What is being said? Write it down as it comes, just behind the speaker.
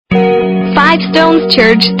Stones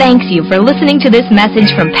Church thanks you for listening to this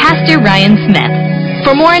message from Pastor Ryan Smith.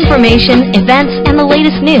 For more information, events, and the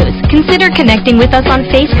latest news, consider connecting with us on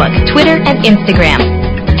Facebook, Twitter, and Instagram.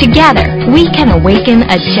 Together, we can awaken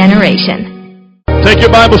a generation. Take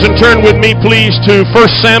your Bibles and turn with me, please, to 1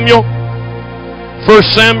 Samuel. 1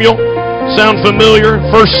 Samuel. Sound familiar?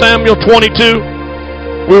 1 Samuel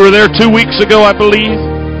 22. We were there 2 weeks ago, I believe.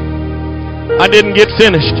 I didn't get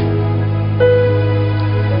finished.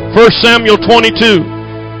 1 Samuel 22.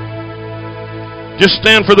 Just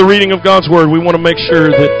stand for the reading of God's Word. We want to make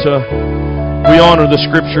sure that we honor the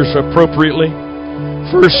Scriptures appropriately.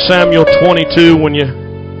 1 Samuel 22. When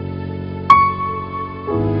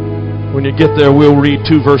you get there, we'll read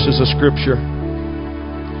 2 verses of Scripture.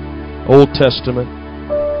 Old Testament.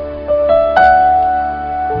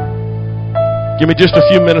 Give me just a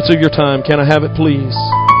few minutes of your time. Can I have it, please?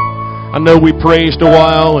 I know we praised a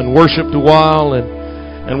while and worshiped a while,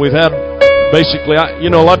 and we've had basically, a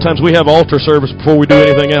lot of times we have altar service before we do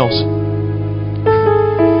anything else.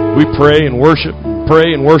 We pray and worship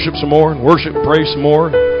some more, and worship and pray some more.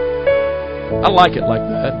 I like it like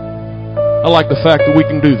that. I like the fact that we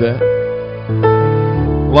can do that.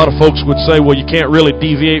 A lot of folks would say, well, you can't really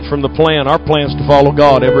deviate from the plan. Our plan is to follow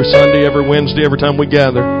God every Sunday, every Wednesday, every time we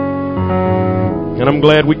gather. And I'm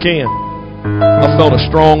glad we can. I felt a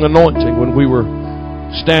strong anointing when we were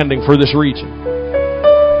standing for this region.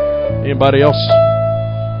 Anybody else?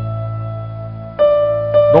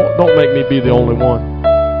 Don't make me be the only one.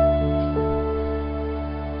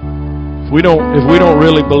 If we don't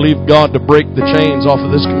really believe God to break the chains off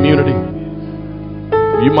of this community,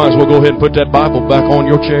 you might as well go ahead and put that Bible back on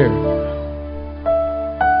your chair.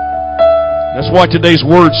 That's why today's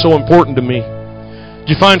word's so important to me. Did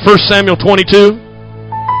you find 1 Samuel 22?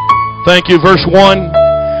 Thank you. Verse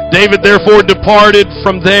 1. David therefore departed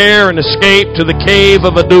from there and escaped to the cave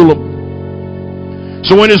of Adullam.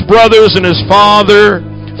 So when his brothers and his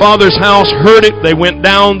father's house heard it, they went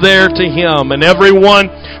down there to him. And everyone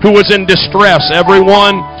who was in distress,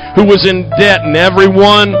 everyone who was in debt, and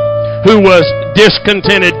everyone who was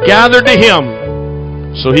discontented gathered to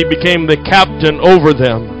him. So he became the captain over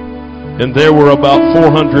them. And there were about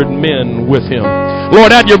 400 men with him.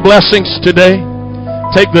 Lord, add your blessings today.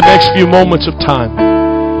 Take the next few moments of time.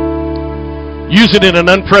 Use it in an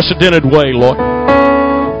unprecedented way, Lord.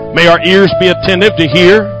 May our ears be attentive to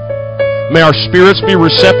hear. May our spirits be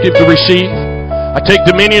receptive to receive. I take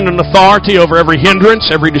dominion and authority over every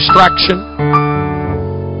hindrance, every distraction.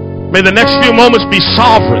 May the next few moments be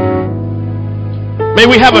sovereign. May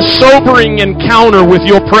we have a sobering encounter with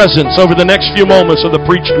your presence over the next few moments of the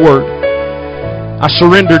preached word. I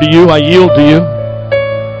surrender to you. I yield to you.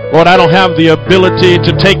 Lord, I don't have the ability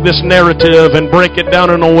to take this narrative and break it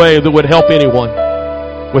down in a way that would help anyone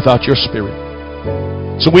without your Spirit.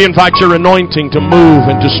 So we invite your anointing to move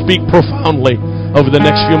and to speak profoundly over the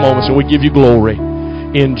next few moments, and we give you glory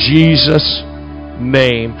in Jesus'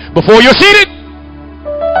 name. Before you're seated,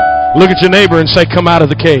 look at your neighbor and say, come out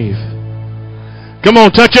of the cave. Come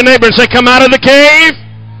on, touch your neighbor and say, come out of the cave.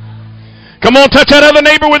 Come on, touch that other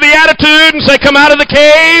neighbor with the attitude and say, come out of the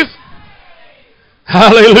cave.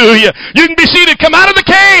 Hallelujah. You can be seated. Come out of the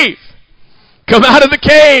cave. Come out of the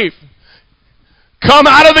cave. Come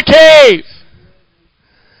out of the cave.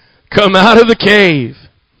 Come out of the cave.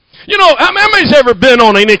 You know, how many's ever been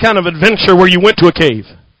on any kind of adventure where you went to a cave?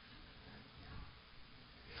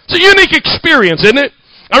 It's a unique experience, isn't it?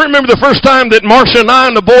 I remember the first time that Marcia and I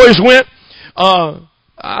and the boys went.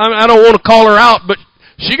 I don't want to call her out, but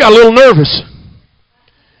she got a little nervous.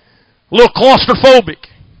 A little claustrophobic.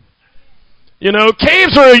 You know,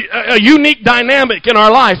 caves are a unique dynamic in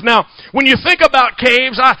our life. Now, when you think about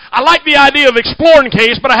caves, I like the idea of exploring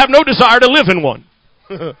caves, but I have no desire to live in one.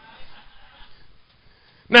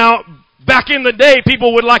 Now, back in the day,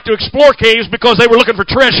 people would like to explore caves because they were looking for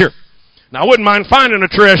treasure. Now, I wouldn't mind finding a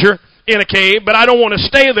treasure in a cave, but I don't want to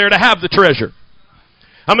stay there to have the treasure.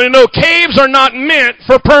 I mean, no, caves are not meant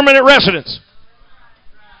for permanent residence.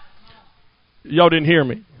 Y'all didn't hear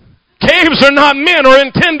me. Caves are not meant or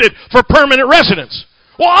intended for permanent residence.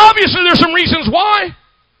 Well, obviously there's some reasons why.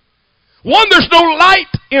 One, there's no light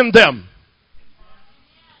in them.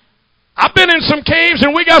 I've been in some caves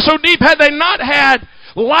and we got so deep, had they not had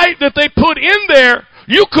light that they put in there,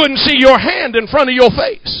 you couldn't see your hand in front of your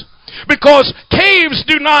face. Because caves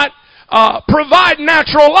do not provide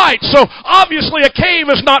natural light. So obviously a cave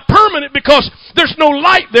is not permanent because there's no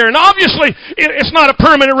light there. And obviously it's not a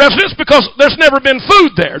permanent residence because there's never been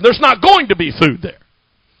food there. There's not going to be food there.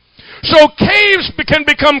 So caves can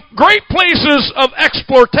become great places of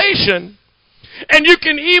exploitation, and you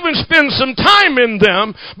can even spend some time in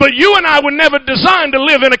them, but you and I were never designed to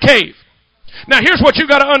live in a cave. Now here's what you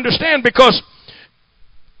got to understand, because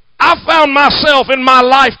I found myself in my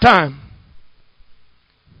lifetime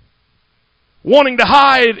wanting to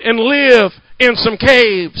hide and live in some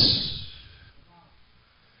caves.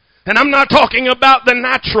 And I'm not talking about the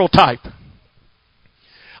natural type.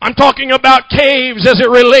 I'm talking about caves as it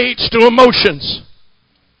relates to emotions,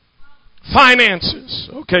 finances.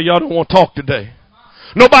 Okay, y'all don't want to talk today.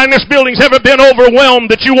 Nobody in this building's ever been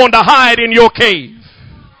overwhelmed that you want to hide in your cave.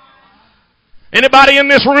 Anybody in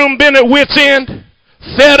this room been at wit's end,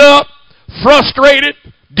 fed up, frustrated,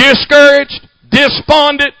 discouraged,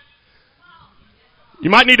 despondent? You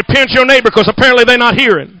might need to pinch your neighbor because apparently they're not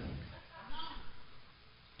hearing.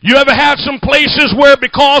 You ever had some places where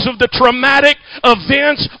because of the traumatic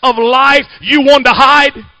events of life you want to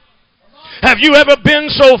hide? Have you ever been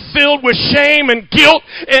so filled with shame and guilt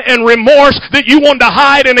and remorse that you wanted to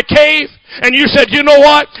hide in a cave? And you said, you know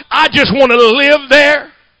what? I just want to live there.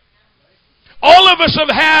 All of us have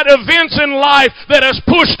had events in life that has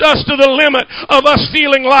pushed us to the limit of us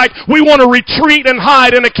feeling like we want to retreat and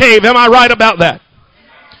hide in a cave. Am I right about that?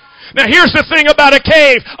 Now here's the thing about a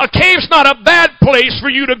cave. A cave's not a bad place for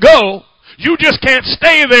you to go. You just can't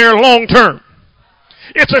stay there long term.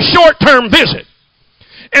 It's a short-term visit.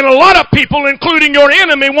 And a lot of people, including your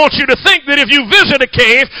enemy, want you to think that if you visit a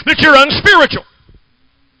cave, that you're unspiritual.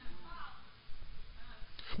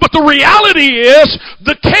 But the reality is,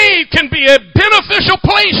 the cave can be a beneficial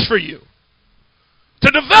place for you. To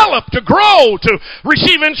develop, to grow, to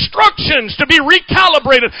receive instructions, to be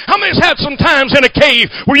recalibrated. How many's had some times in a cave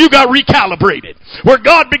where you got recalibrated? Where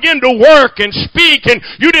God began to work and speak and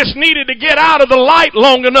you just needed to get out of the light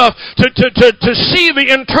long enough to see the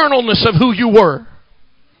internalness of who you were.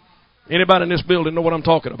 Anybody in this building know what I'm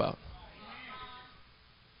talking about?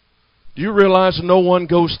 Do you realize no one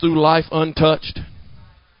goes through life untouched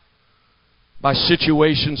by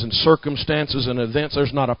situations and circumstances and events?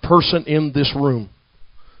 There's not a person in this room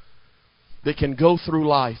that can go through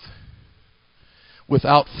life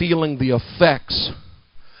without feeling the effects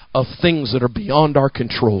of things that are beyond our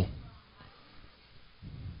control.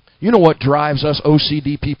 You know what drives us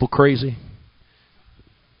OCD people crazy?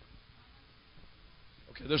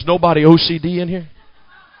 Okay, there's nobody OCD in here?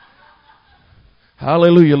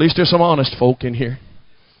 Hallelujah. At least there's some honest folk in here.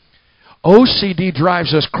 OCD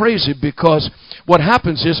drives us crazy because what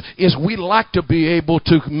happens is we like to be able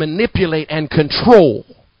to manipulate and control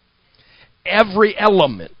every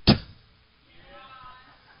element.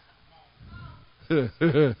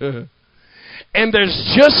 And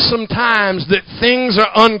there's just some times that things are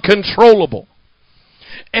uncontrollable.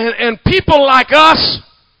 And people like us,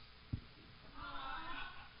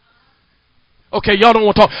 okay, y'all don't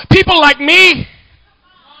want to talk. People like me,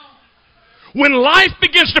 when life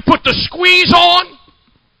begins to put the squeeze on,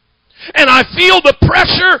 and I feel the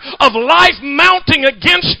pressure of life mounting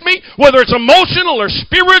against me, whether it's emotional or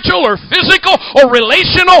spiritual or physical or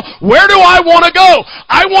relational, where do I want to go?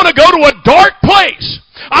 I want to go to a dark place.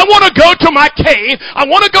 I want to go to my cave. I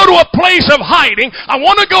want to go to a place of hiding. I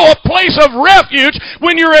want to go a place of refuge.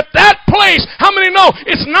 When you're at that place, how many know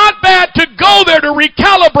it's not bad to go there to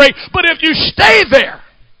recalibrate, but if you stay there,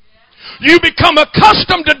 you become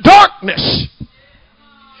accustomed to darkness.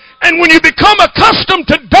 And when you become accustomed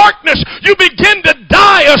to darkness, you begin to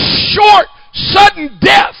die a short, sudden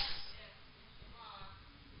death.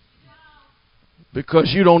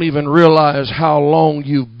 Because you don't even realize how long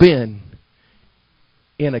you've been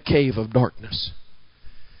in a cave of darkness.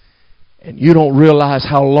 And you don't realize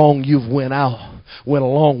how long you've went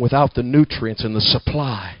along without the nutrients and the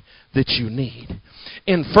supply that you need.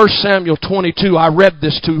 In 1 Samuel 22, I read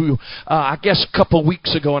this to you, I guess a couple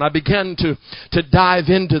weeks ago, and I began to dive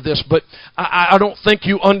into this, but I don't think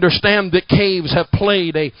you understand that caves have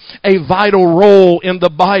played a vital role in the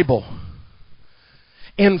Bible.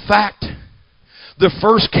 In fact, the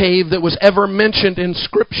first cave that was ever mentioned in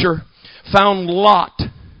Scripture found Lot.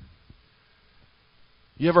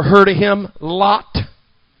 You ever heard of him? Lot?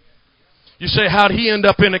 You say, how'd he end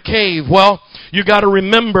up in a cave? Well, you got to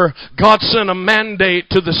remember, God sent a mandate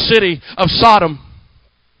to the city of Sodom.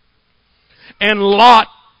 And Lot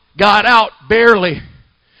got out barely.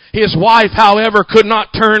 His wife, however, could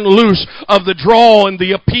not turn loose of the draw and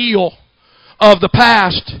the appeal of the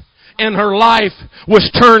past. And her life was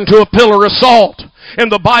turned to a pillar of salt.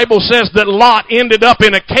 And the Bible says that Lot ended up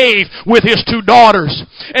in a cave with his 2 daughters.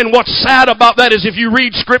 And what's sad about that is if you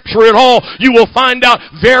read Scripture at all, you will find out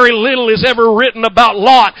very little is ever written about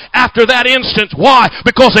Lot after that instance. Why?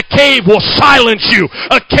 Because a cave will silence you.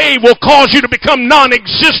 A cave will cause you to become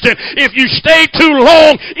non-existent. If you stay too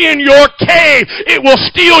long in your cave, it will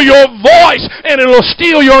steal your voice and it will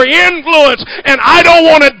steal your influence. And I don't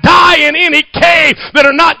want to die in any cave that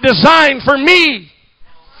are not designed for me.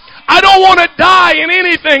 I don't want to die in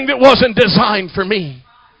anything that wasn't designed for me.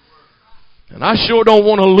 And I sure don't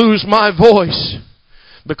want to lose my voice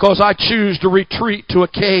because I choose to retreat to a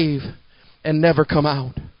cave and never come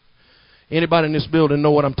out. Anybody in this building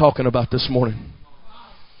know what I'm talking about this morning?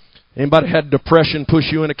 Anybody had depression push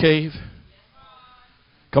you in a cave?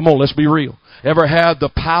 Come on, let's be real. Ever had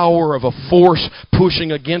the power of a force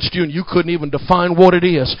pushing against you and you couldn't even define what it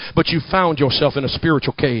is, but you found yourself in a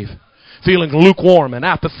spiritual cave, feeling lukewarm and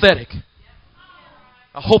apathetic?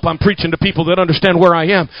 I hope I'm preaching to people that understand where I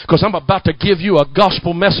am, because I'm about to give you a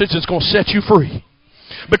gospel message that's going to set you free.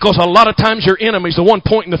 Because a lot of times your enemy's the one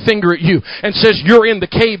pointing the finger at you and says you're in the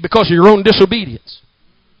cave because of your own disobedience.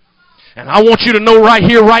 And I want you to know right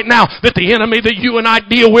here, right now, that the enemy that you and I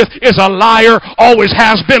deal with is a liar, always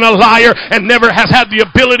has been a liar, and never has had the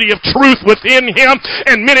ability of truth within him.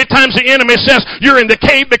 And many times the enemy says, you're in the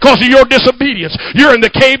cave because of your disobedience. You're in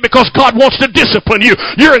the cave because God wants to discipline you.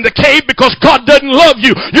 You're in the cave because God doesn't love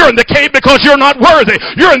you. You're in the cave because you're not worthy.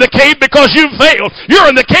 You're in the cave because you've failed.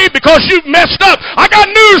 You're in the cave because you've messed up. I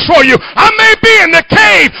got news for you. I may be in the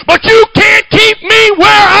cave, but you can't keep me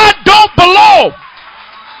where I don't belong.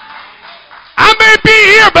 I may be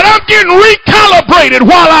here, but I'm getting recalibrated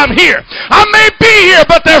while I'm here. I may be here,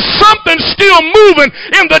 but there's something still moving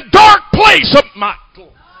in the dark place of my...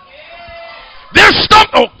 There's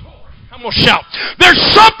something... Oh, I'm going to shout. There's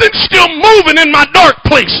something still moving in my dark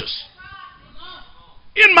places.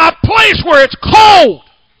 In my place where it's cold.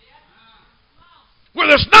 Where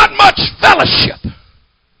there's not much fellowship.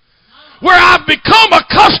 Where I've become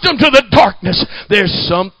accustomed to the darkness. There's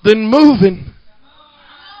something moving.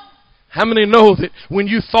 How many know that when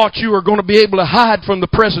you thought you were going to be able to hide from the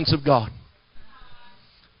presence of God,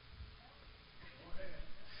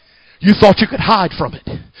 you thought you could hide from it.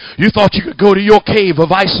 You thought you could go to your cave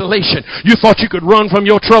of isolation. You thought you could run from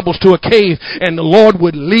your troubles to a cave and the Lord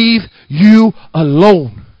would leave you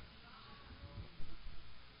alone.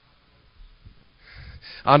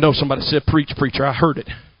 I know somebody said, preach, preacher. I heard it.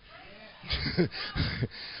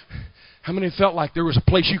 How many felt like there was a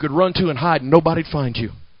place you could run to and hide and nobody'd find you?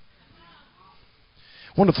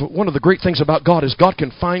 One of the great things about God is God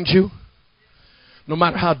can find you no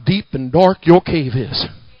matter how deep and dark your cave is.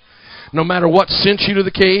 No matter what sent you to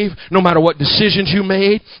the cave, no matter what decisions you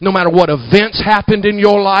made, no matter what events happened in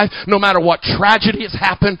your life, no matter what tragedy has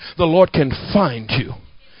happened, the Lord can find you.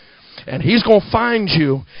 And He's going to find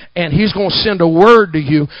you and He's going to send a word to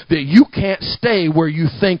you that you can't stay where you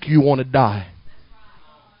think you want to die.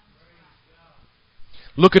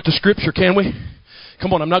 Look at the scripture, can we?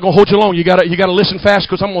 Come on, I'm not going to hold you long. You got to listen fast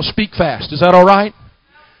because I'm going to speak fast. Is that all right?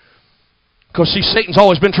 Because see, Satan's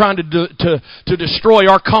always been trying to destroy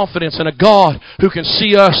our confidence in a God who can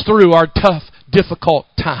see us through our tough, difficult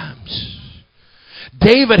times.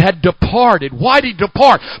 David had departed. Why did he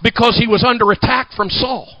depart? Because he was under attack from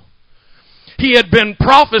Saul. He had been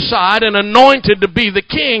prophesied and anointed to be the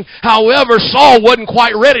king. However, Saul wasn't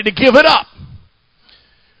quite ready to give it up.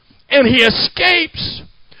 And he escapes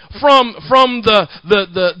from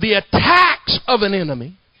the attacks of an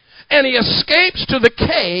enemy, and he escapes to the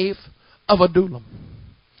cave of Adullam.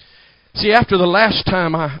 See, after the last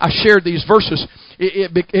time I shared these verses,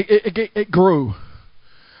 it grew.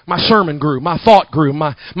 My sermon grew, my thought grew,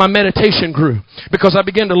 my meditation grew, because I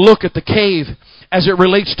began to look at the cave as it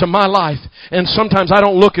relates to my life. And sometimes I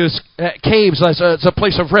don't look at caves as a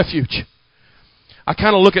place of refuge. I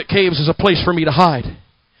kind of look at caves as a place for me to hide.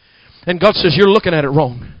 And God says, you're looking at it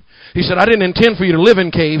wrong. He said, I didn't intend for you to live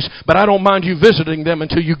in caves, but I don't mind you visiting them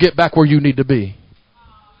until you get back where you need to be.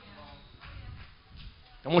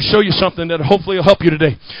 I'm going to show you something that hopefully will help you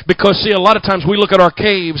today. Because, see, a lot of times we look at our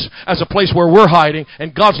caves as a place where we're hiding,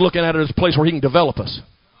 and God's looking at it as a place where He can develop us.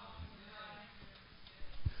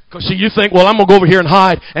 Because, see, you think, well, I'm going to go over here and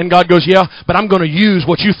hide. And God goes, yeah, but I'm going to use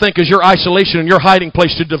what you think is your isolation and your hiding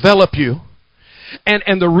place to develop you.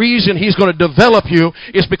 And the reason He's going to develop you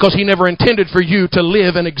is because He never intended for you to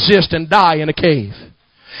live and exist and die in a cave.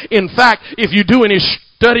 In fact, if you do any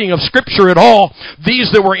studying of Scripture at all,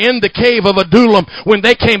 these that were in the cave of Adullam, when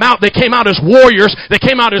they came out as warriors, they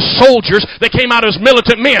came out as soldiers, they came out as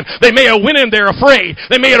militant men. They may have went in there afraid.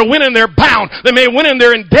 They may have went in there bound. They may have went in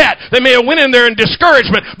there in debt. They may have went in there in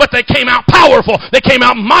discouragement, but they came out powerful. They came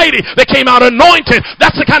out mighty. They came out anointed.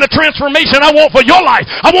 That's the kind of transformation I want for your life.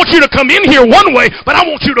 I want you to come in here one way, but I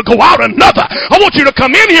want you to go out another. I want you to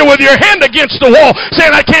come in here with your hand against the wall,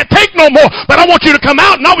 saying, I can't take no more. But I want you to come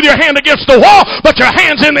out not with your hand against the wall, but your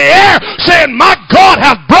hands in the air, saying, my God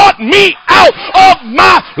hath brought me out of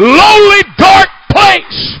my lowly, dark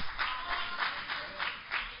place.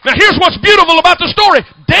 Now here's what's beautiful about the story.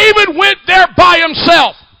 David went there by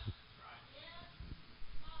himself.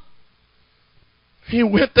 He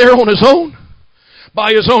went there on his own,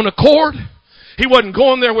 by his own accord. He wasn't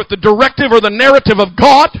going there with the directive or the narrative of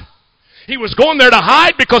God. He was going there to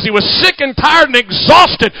hide because he was sick and tired and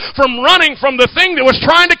exhausted from running from the thing that was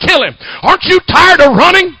trying to kill him. Aren't you tired of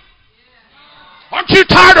running? Aren't you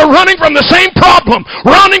tired of running from the same problem,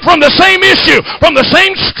 running from the same issue, from the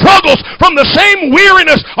same struggles, from the same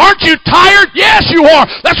weariness? Aren't you tired? Yes, you are.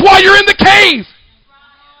 That's why you're in the cave.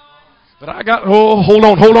 But hold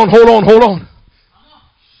on.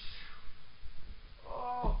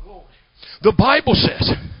 The Bible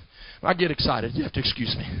says, I get excited. You have to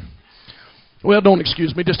excuse me. Well, don't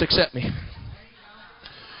excuse me. Just accept me.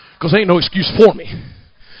 Because there ain't no excuse for me.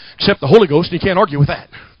 Except the Holy Ghost, and you can't argue with that.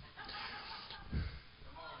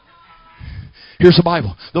 Here's the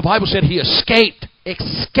Bible. The Bible said he escaped.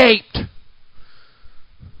 Escaped.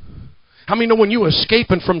 How many know when you're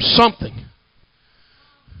escaping from something,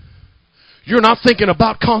 you're not thinking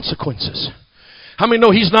about consequences? How many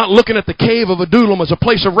know he's not looking at the cave of Adullam as a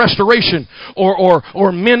place of restoration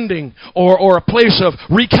or mending or a place of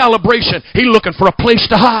recalibration? He's looking for a place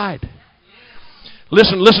to hide.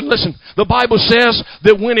 Listen. The Bible says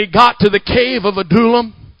that when he got to the cave of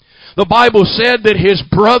Adullam, the Bible said that his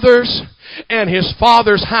brothers and his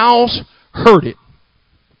father's house heard it.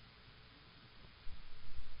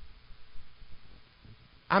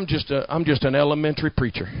 I'm just an elementary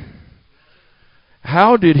preacher.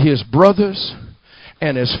 How did his brothers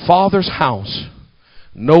and his father's house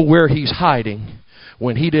know where he's hiding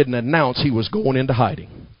when he didn't announce he was going into hiding?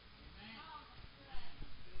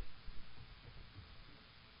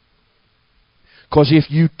 Because if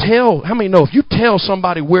you tell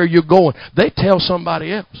somebody where you're going, they tell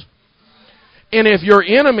somebody else. And if your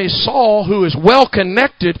enemy Saul, who is well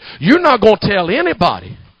connected, you're not going to tell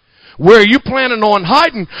anybody where you planning on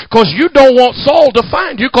hiding, because you don't want Saul to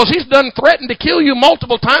find you, because he's done threatened to kill you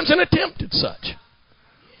multiple times and attempted such.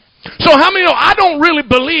 So how many know, I don't really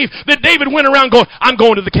believe that David went around going, I'm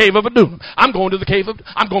going to the cave of Adullam. I'm going to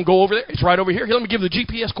go over there. It's right over here. Here, let me give you the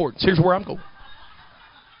GPS coordinates. Here's where I'm going.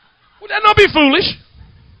 Would that not be foolish?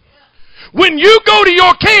 When you go to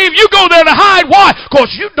your cave, you go there to hide. Why?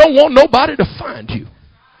 Because you don't want nobody to find you.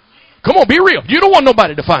 Come on, be real. You don't want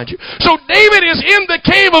nobody to find you. So David is in the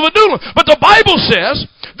cave of Adullam. But the Bible says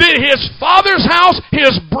that his father's house,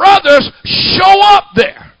 his brothers show up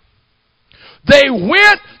there. They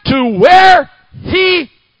went to where he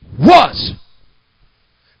was.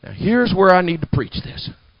 Now here's where I need to preach this.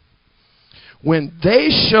 When they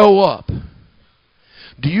show up,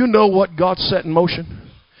 do you know what God set in motion?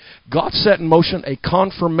 God set in motion a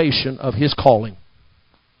confirmation of his calling.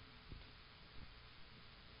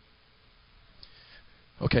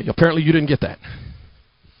 Okay, apparently you didn't get that.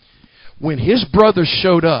 When his brothers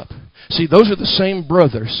showed up, see, those are the same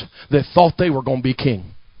brothers that thought they were going to be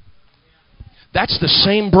king. That's the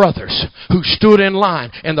same brothers who stood in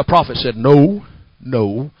line, and the prophet said, no.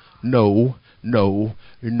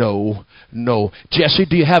 Jesse,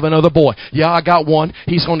 do you have another boy? Yeah, I got one.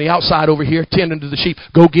 He's on the outside over here tending to the sheep.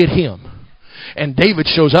 Go get him. And David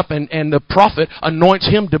shows up, and the prophet anoints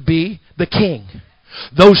him to be the king.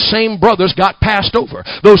 Those same brothers got passed over.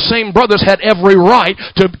 Those same brothers had every right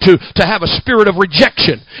to have a spirit of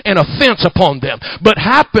rejection and offense upon them. But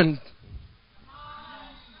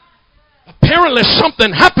apparently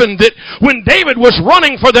something happened that when David was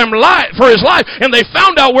running for his life and they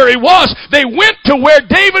found out where he was, they went to where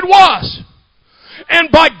David was. And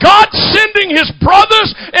by God sending his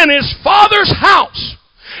brothers and his father's house,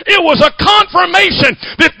 it was a confirmation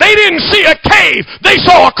that they didn't see a cave, they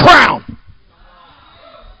saw a crown.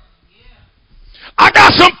 I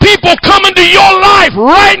got some people coming to your life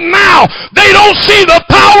right now. They don't see the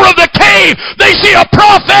power of the cave. They see a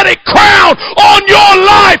prophetic crown on your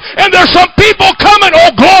life. And there's some people coming.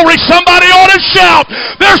 Oh, glory. Somebody ought to shout.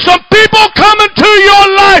 There's some people coming to your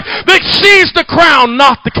life that sees the crown,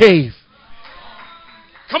 not the cave.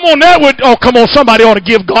 Come on, somebody ought to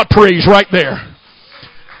give God praise right there.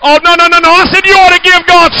 Oh, no. I said you ought to give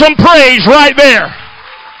God some praise right there.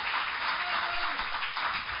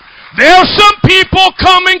 There's some people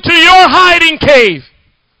coming to your hiding cave.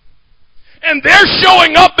 And they're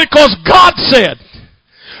showing up because God said,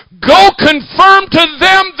 go confirm to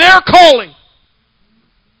them their calling.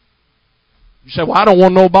 You say, well, I don't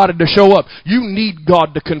want nobody to show up. You need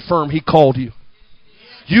God to confirm He called you.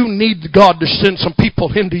 You need God to send some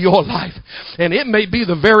people into your life. And it may be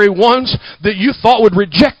the very ones that you thought would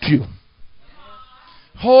reject you.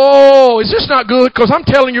 Oh, is this not good? Because I'm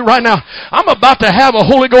telling you right now, I'm about to have a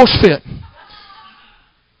Holy Ghost fit.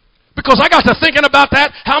 Because I got to thinking about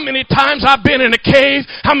that, how many times I've been in a cave,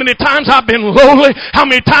 how many times I've been lonely, how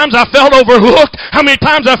many times I felt overlooked, how many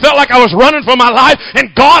times I felt like I was running for my life, and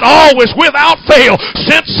God always, without fail,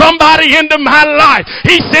 sent somebody into my life.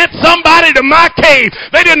 He sent somebody to my cave.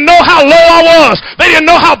 They didn't know how low I was. They didn't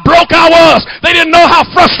know how broke I was. They didn't know how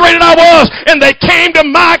frustrated I was. And they came to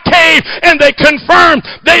my cave, and they confirmed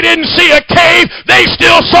they didn't see a cave. They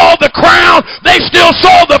still saw the crown. They still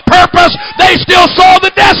saw the purpose. They still saw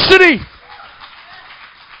the destiny.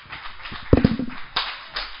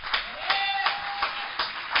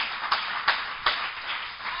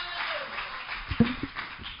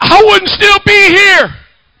 I wouldn't still be here.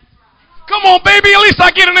 Come on, baby, at least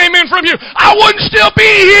I get an amen from you. I wouldn't still be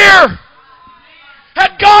here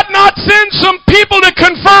had God not sent some people to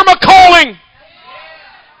confirm a calling.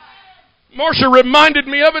 Marcia reminded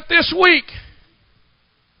me of it this week.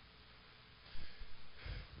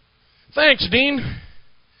 Thanks, Dean.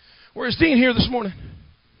 Where's Dean here this morning?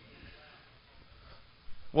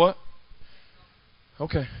 What?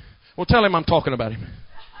 Okay. Well, tell him I'm talking about him.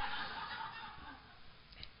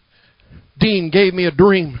 Dean gave me a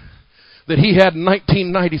dream that he had in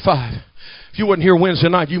 1995. If you wasn't here Wednesday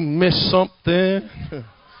night, you missed something.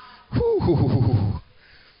 Whew,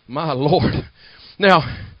 my Lord. Now,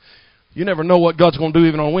 you never know what God's going to do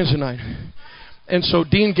even on Wednesday night. And so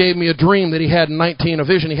Dean gave me a dream that he had a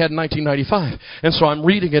vision he had in 1995. And so I'm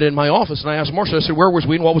reading it in my office, and I asked Marcia, I said, where was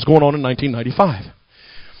we and what was going on in 1995?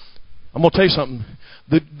 I'm going to tell you something.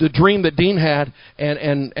 The dream that Dean had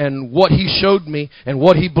and what he showed me and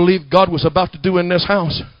what he believed God was about to do in this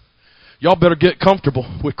house. Y'all better get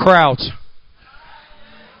comfortable with crowds.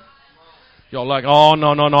 Y'all like, oh,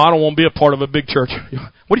 no, I don't want to be a part of a big church.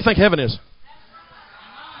 What do you think heaven is?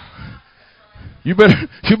 You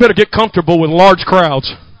better get comfortable with large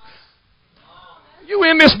crowds. You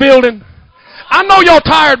in this building? I know y'all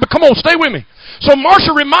tired, but come on, stay with me. So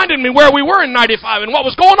Marcia reminded me where we were in 95 and what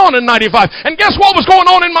was going on in 95. And guess what was going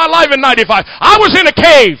on in my life in 95? I was in a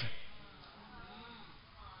cave.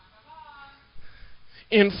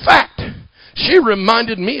 In fact, she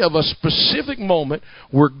reminded me of a specific moment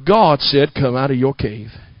where God said, come out of your cave.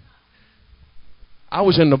 I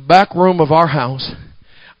was in the back room of our house.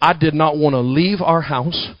 I did not want to leave our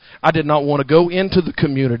house. I did not want to go into the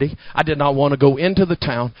community. I did not want to go into the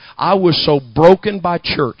town. I was so broken by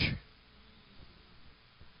church.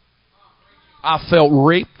 I felt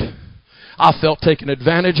raped. I felt taken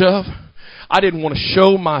advantage of. I didn't want to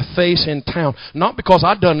show my face in town. Not because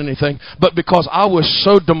I'd done anything, but because I was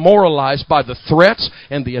so demoralized by the threats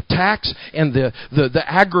and the attacks and the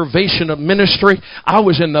aggravation of ministry. I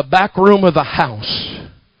was in the back room of the house.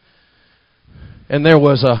 And there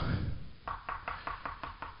was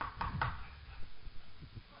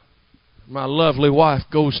my lovely wife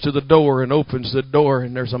goes to the door and opens the door,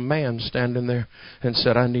 and there's a man standing there and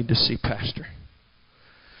said, I need to see Pastor.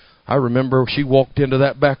 I remember she walked into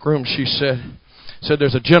that back room. She said,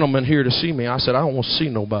 there's a gentleman here to see me. I said, I don't want to see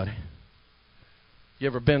nobody. You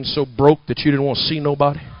ever been so broke that you didn't want to see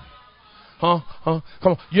nobody? Huh? Come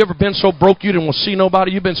on. You ever been so broke you didn't want to see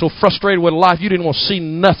nobody? You've been so frustrated with life you didn't want to see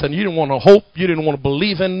nothing. You didn't want to hope. You didn't want to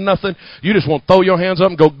believe in nothing. You just want to throw your hands up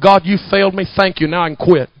and go, God, you failed me. Thank you. Now I can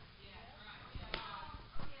quit.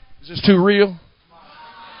 Is this too real?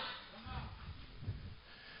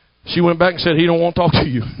 She went back and said, he don't want to talk to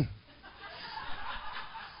you.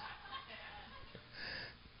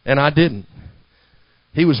 And I didn't.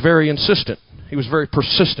 He was very insistent. He was very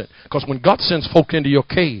persistent. Because when God sends folk into your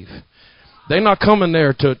cave, they're not coming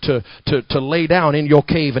there to lay down in your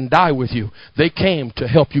cave and die with you. They came to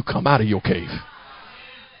help you come out of your cave.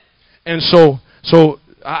 And so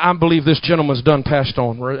I believe this gentleman's done passed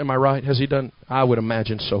on. Am I right? Has he done? I would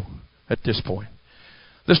imagine so at this point.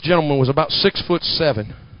 This gentleman was about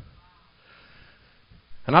 6'7".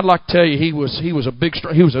 And I'd like to tell you he was a big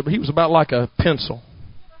he was about like a pencil.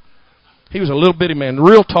 He was a little bitty man,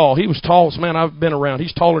 real tall. He was the tallest man I've been around.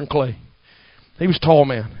 He's taller than Clay. He was a tall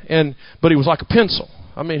man. But he was like a pencil.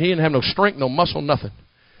 I mean, he didn't have no strength, no muscle, nothing.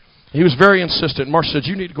 He was very insistent. Marcia said,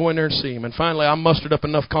 you need to go in there and see him. And finally, I mustered up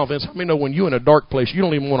enough confidence. I mean, know when you're in a dark place, you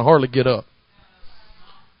don't even want to hardly get up.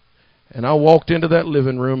 And I walked into that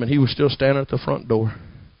living room, and he was still standing at the front door.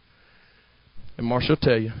 And Marcia will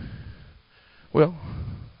tell you, well,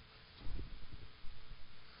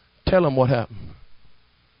 tell him what happened.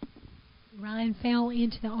 Ryan fell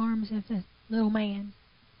into the arms of the little man.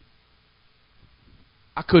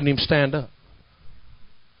 I couldn't even stand up.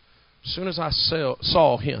 As soon as I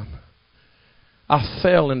saw him, I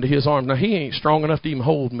fell into his arms. Now, he ain't strong enough to even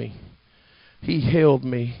hold me. He held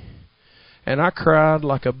me, and I cried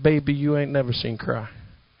like a baby you ain't never seen cry.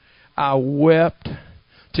 I wept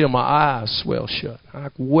till my eyes swelled shut. I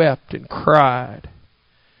wept and cried.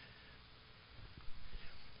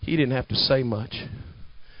 He didn't have to say much.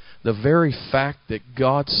 The very fact that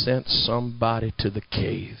God sent somebody to the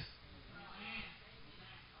cave.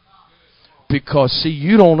 Because, see,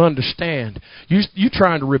 you don't understand. You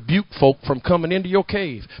trying to rebuke folk from coming into your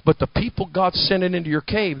cave. But the people God's sending into your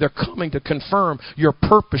cave, they're coming to confirm your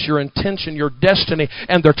purpose, your intention, your destiny.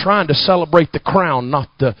 And they're trying to celebrate the crown, not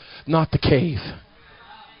the cave.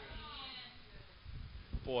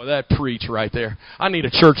 Boy, that preach right there. I need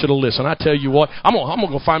a church that'll listen. I tell you what, I'm gonna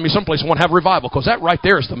go find me someplace I want to have revival, because that right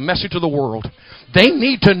there is the message of the world. They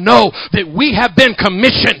need to know that we have been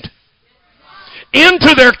commissioned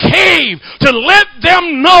into their cave to let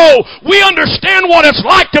them know we understand what it's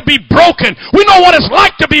like to be broken. We know what it's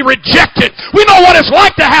like to be rejected. We know what it's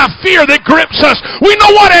like to have fear that grips us. We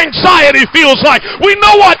know what anxiety feels like. We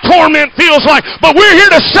know what torment feels like. But we're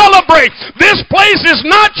here to celebrate. This place is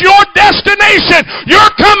not your destination.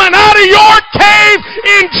 You're coming out of your cave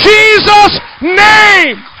in Jesus'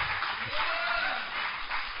 name.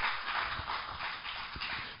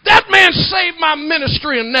 That man saved my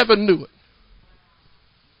ministry and never knew it.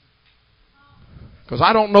 Because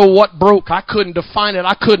I don't know what broke. I couldn't define it.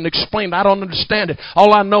 I couldn't explain it. I don't understand it.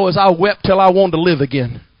 All I know is I wept till I wanted to live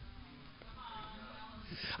again.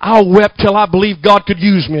 I wept till I believed God could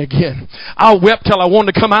use me again. I wept till I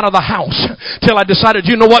wanted to come out of the house. Till I decided,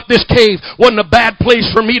 you know what, this cave wasn't a bad place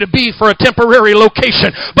for me to be for a temporary location.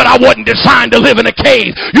 But I wasn't designed to live in a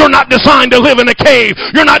cave. You're not designed to live in a cave.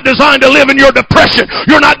 You're not designed to live in your depression.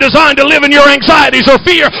 You're not designed to live in your anxieties or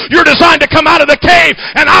fear. You're designed to come out of the cave.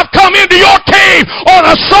 And I've come into your cave on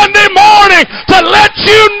a Sunday morning to let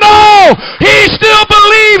you know He still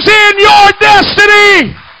believes in your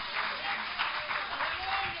destiny.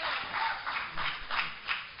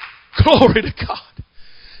 Glory to God.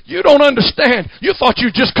 You don't understand. You thought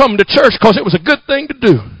you'd just come to church because it was a good thing to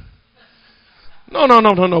do.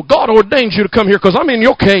 No. God ordains you to come here because I'm in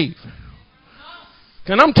your cave.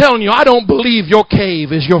 And I'm telling you, I don't believe your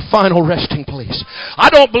cave is your final resting place. I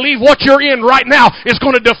don't believe what you're in right now is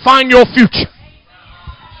going to define your future.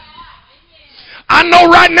 I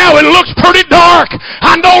know right now it looks pretty dark.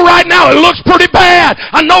 I know right now it looks pretty bad.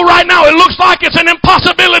 I know right now it looks like it's an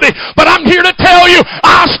impossibility. But I'm here to tell you,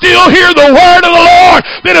 I still hear the word of the Lord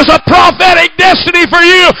that is a prophetic destiny for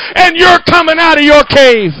you, and you're coming out of your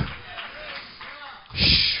cave.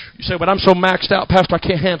 You say, but I'm so maxed out, Pastor, I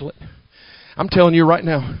can't handle it. I'm telling you right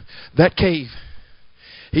now, that cave,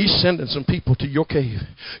 He's sending some people to your cave.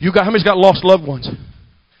 How many's got lost loved ones?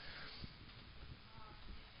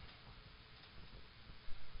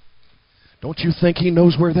 Don't you think He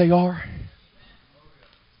knows where they are?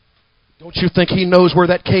 Don't you think He knows where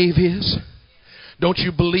that cave is? Don't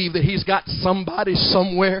you believe that He's got somebody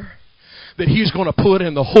somewhere that He's going to put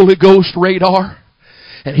in the Holy Ghost radar?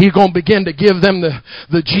 And He's going to begin to give them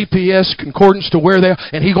the GPS concordance to where they are.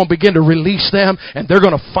 And He's going to begin to release them. And they're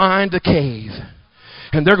going to find the cave.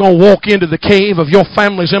 And they're going to walk into the cave of your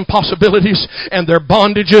family's impossibilities and their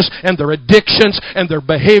bondages and their addictions and their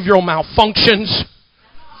behavioral malfunctions.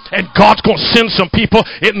 And God's going to send some people.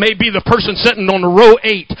 It may be the person sitting on the row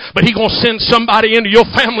 8, but He's going to send somebody into your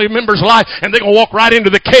family member's life, and they're going to walk right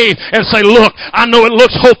into the cave and say, look, I know it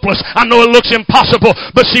looks hopeless. I know it looks impossible.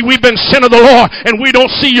 But see, we've been sent of the Lord, and we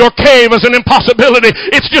don't see your cave as an impossibility.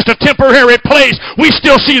 It's just a temporary place. We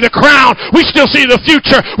still see the crown. We still see the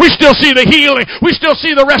future. We still see the healing. We still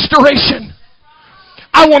see the restoration.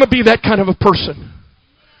 I want to be that kind of a person.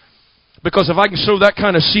 Because if I can sow that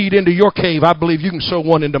kind of seed into your cave, I believe you can sow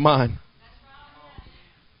one into mine.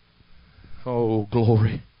 Oh,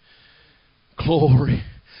 glory. Glory.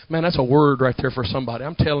 Man, that's a word right there for somebody.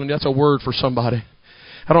 I'm telling you, that's a word for somebody.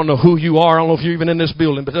 I don't know who you are. I don't know if you're even in this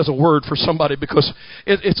building, but that's a word for somebody, because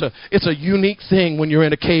it's a unique thing when you're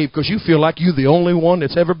in a cave, because you feel like you're the only one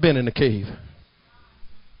that's ever been in a cave.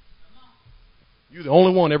 You're the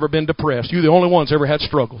only one ever been depressed. You're the only one that's ever had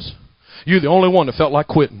struggles. You're the only one that felt like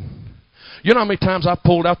quitting. You know how many times I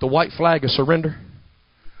pulled out the white flag of surrender?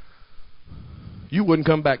 You wouldn't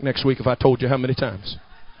come back next week if I told you how many times.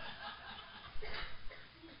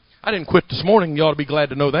 I didn't quit this morning. You ought to be glad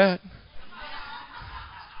to know that.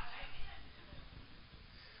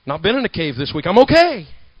 Not been in a cave this week. I'm okay.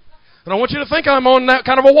 I don't want you to think I'm on that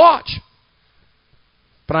kind of a watch.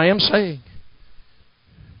 But I am saying,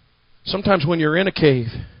 sometimes when you're in a cave,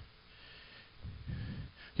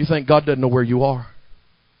 you think God doesn't know where you are.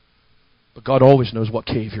 But God always knows what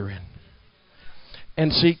cave you're in.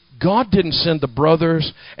 And see, God didn't send the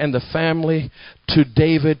brothers and the family to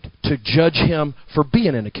David to judge him for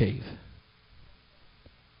being in a cave.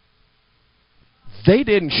 They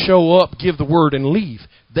didn't show up, give the word, and leave.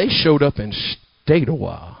 They showed up and stayed a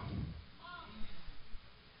while.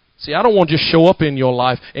 See, I don't want to just show up in your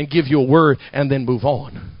life and give you a word and then move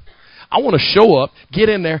on. I want to show up, get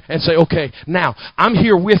in there, and say, okay, now, I'm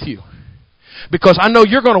here with you. Because I know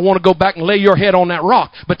you're going to want to go back and lay your head on that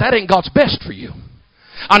rock, but that ain't God's best for you.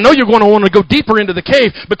 I know you're going to want to go deeper into the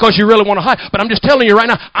cave because you really want to hide. But I'm just telling you right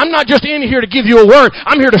now, I'm not just in here to give you a word.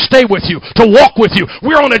 I'm here to stay with you, to walk with you.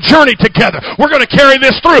 We're on a journey together. We're going to carry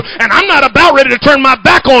this through. And I'm not about ready to turn my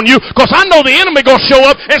back on you because I know the enemy going to show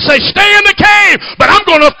up and say, stay in the cave. But I'm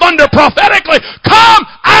going to thunder prophetically, come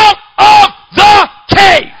out of the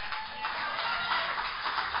cave.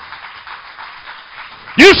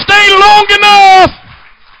 You stay long enough.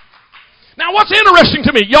 Now what's interesting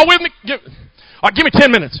to me, y'all with me? All right, give me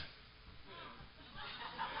 10 minutes.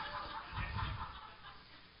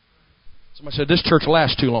 Somebody said, this church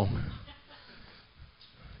lasts too long.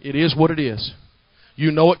 It is what it is. You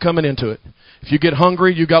know it coming into it. If you get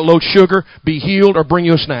hungry, you got low sugar, be healed or bring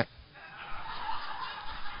you a snack.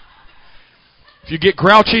 If you get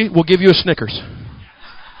grouchy, we'll give you a Snickers.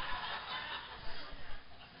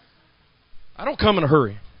 I don't come in a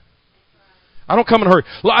hurry. I don't come in a hurry.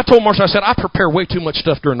 I told Marcia, I said, I prepare way too much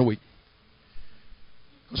stuff during the week.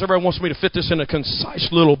 Because everybody wants me to fit this in a concise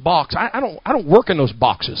little box. I don't work in those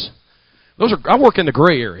boxes. I work in the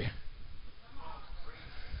gray area.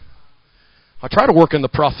 I try to work in the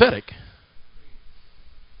prophetic.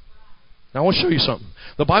 Now I want to show you something.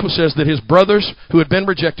 The Bible says that his brothers who had been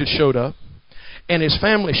rejected showed up, and his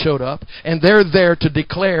family showed up, and they're there to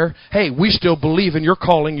declare, hey, we still believe in your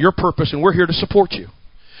calling, your purpose, and we're here to support you.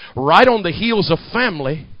 Right on the heels of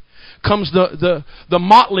family comes the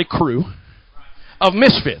motley crew of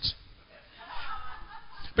misfits.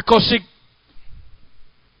 Because, see,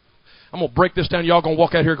 I'm going to break this down. Y'all going to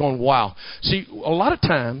walk out here going, wow. See, a lot of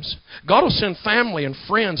times, God will send family and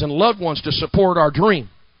friends and loved ones to support our dream.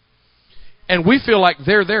 And we feel like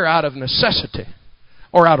they're there out of necessity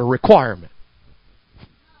or out of requirement.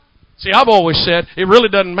 See, I've always said, it really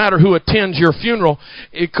doesn't matter who attends your funeral,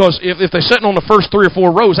 because if they're sitting on the first 3 or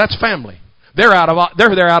 4 rows, that's family. They're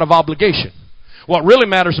there out of obligation. What really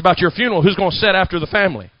matters about your funeral, who's going to sit after the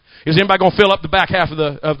family? Is anybody going to fill up the back half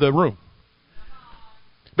of the room?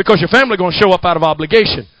 Because your family is going to show up out of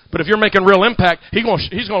obligation. But if you're making real impact, he's going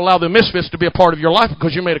to allow the misfits to be a part of your life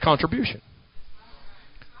because you made a contribution.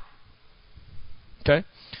 Okay?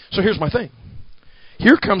 So here's my thing.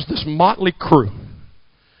 Here comes this motley crew.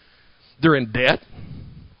 They're in debt.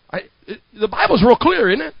 The Bible's real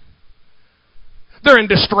clear, isn't it? They're in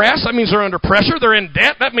distress. That means they're under pressure. They're in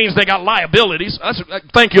debt. That means they got liabilities.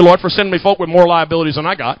 Thank you, Lord, for sending me folk with more liabilities than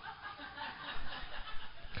I got.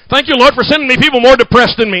 Thank you, Lord, for sending me people more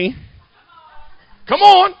depressed than me. Come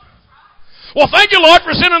on. Well, thank you, Lord,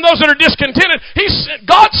 for sending those that are discontented.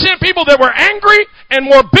 God sent people that were angry and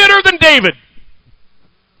more bitter than David.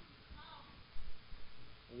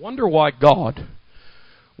 Wonder why God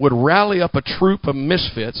would rally up a troop of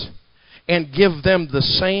misfits and give them the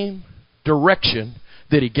same direction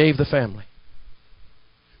that he gave the family.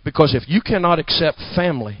 Because if you cannot accept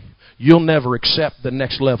family, you'll never accept the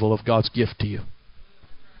next level of God's gift to you.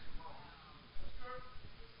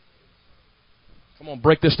 Come on,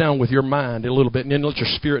 break this down with your mind a little bit and then let your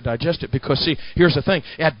spirit digest it. Because see, here's the thing.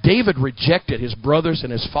 David rejected his brothers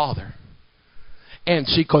and his father. And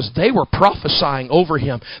see, because they were prophesying over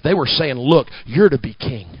him, they were saying, look, you're to be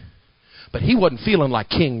king. But he wasn't feeling like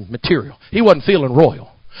king material. He wasn't feeling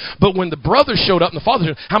royal. But when the brothers showed up and the father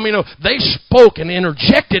showed up, how many know they spoke and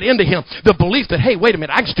interjected into him the belief that, hey, wait a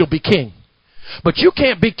minute, I can still be king. But you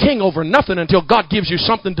can't be king over nothing until God gives you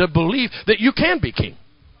something to believe that you can be king.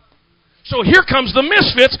 So here comes the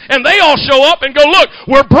misfits, and they all show up and go, look,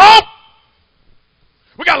 we're broke.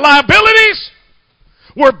 We got liabilities.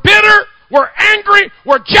 We're bitter. We're angry.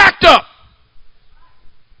 We're jacked up.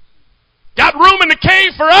 Got room in the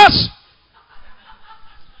cave for us?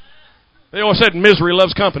 They always said misery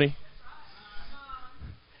loves company.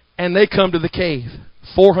 And they come to the cave,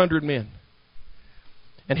 400 men.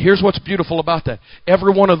 And here's what's beautiful about that.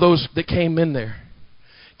 Every one of those that came in there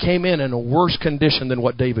came in a worse condition than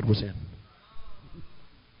what David was in.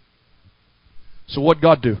 So what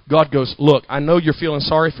God do? God goes, look, I know you're feeling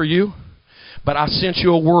sorry for you, but I sent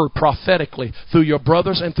you a word prophetically through your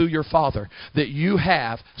brothers and through your father that you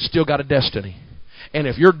have still got a destiny. And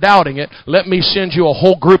if you're doubting it, let me send you a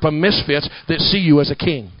whole group of misfits that see you as a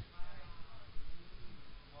king.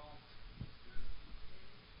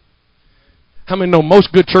 How many know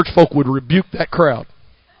most good church folk would rebuke that crowd?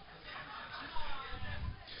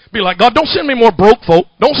 Be like, God, don't send me more broke folk.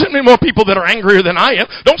 Don't send me more people that are angrier than I am.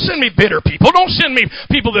 Don't send me bitter people. Don't send me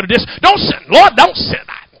people that are Lord, don't send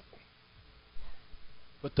that.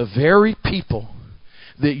 But the very people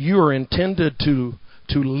that you are intended to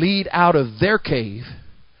lead out of their cave,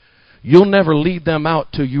 you'll never lead them out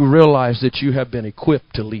till you realize that you have been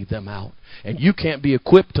equipped to lead them out. And you can't be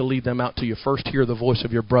equipped to lead them out till you first hear the voice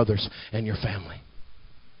of your brothers and your family.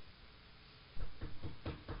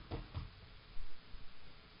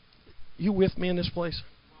 You with me in this place?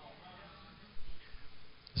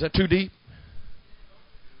 Is that too deep?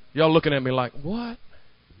 Y'all looking at me like, what?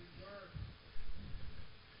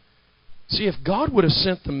 See, if God would have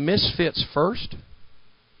sent the misfits first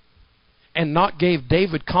and not gave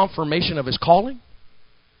David confirmation of his calling,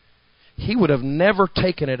 he would have never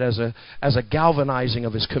taken it as a galvanizing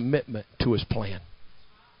of his commitment to his plan.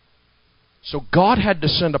 So God had to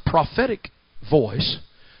send a prophetic voice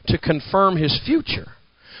to confirm his future,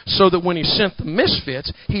 so that when he sent the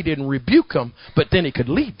misfits, he didn't rebuke them, but then he could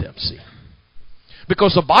lead them, see.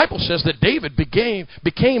 Because the Bible says that David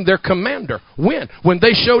became their commander. When? When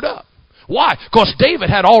they showed up. Why? Because David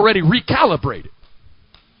had already recalibrated.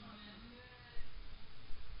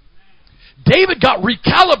 David got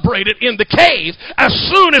recalibrated in the cave as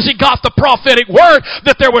soon as he got the prophetic word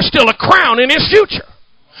that there was still a crown in his future.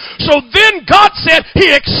 So then God said he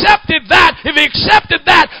accepted that. If he accepted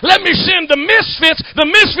that, let me send the misfits. The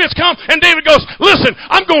misfits come, and David goes, listen,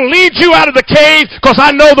 I'm going to lead you out of the cave because I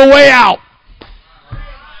know the way out.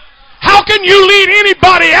 How can you lead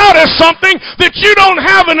anybody out of something that you don't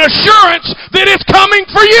have an assurance that it's coming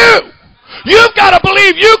for you? You've got to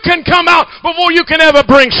believe you can come out before you can ever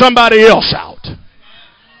bring somebody else out.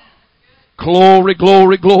 Glory,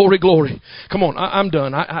 glory, glory, glory. Come on, I'm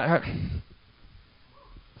done.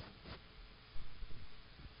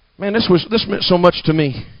 Man, this meant so much to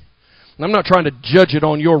me. And I'm not trying to judge it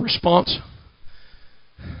on your response.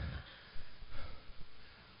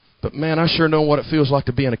 But man, I sure know what it feels like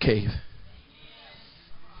to be in a cave.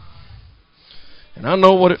 And I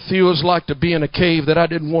know what it feels like to be in a cave that I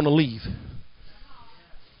didn't want to leave.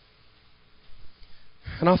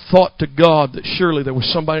 And I thought to God that surely there was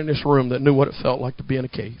somebody in this room that knew what it felt like to be in a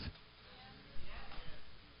cave.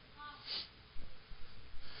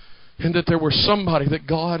 And that there was somebody that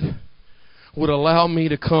God would allow me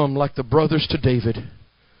to come like the brothers to David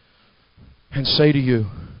and say to you,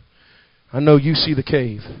 I know you see the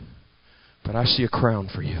cave, but I see a crown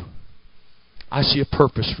for you. I see a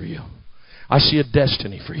purpose for you. I see a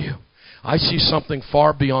destiny for you. I see something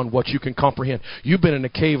far beyond what you can comprehend. You've been in a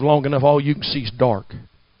cave long enough, all you can see is dark.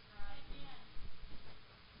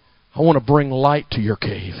 I want to bring light to your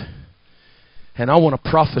cave. And I want to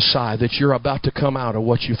prophesy that you're about to come out of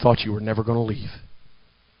what you thought you were never going to leave.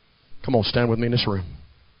 Come on, stand with me in this room.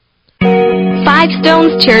 Five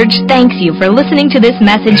Stones Church thanks you for listening to this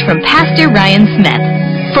message from Pastor Ryan Smith.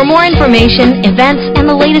 For more information, events, and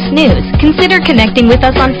the latest news, consider connecting with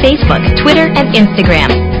us on Facebook, Twitter, and Instagram.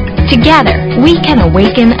 Together, we can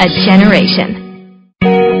awaken a generation.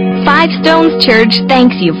 Five Stones Church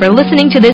thanks you for listening to this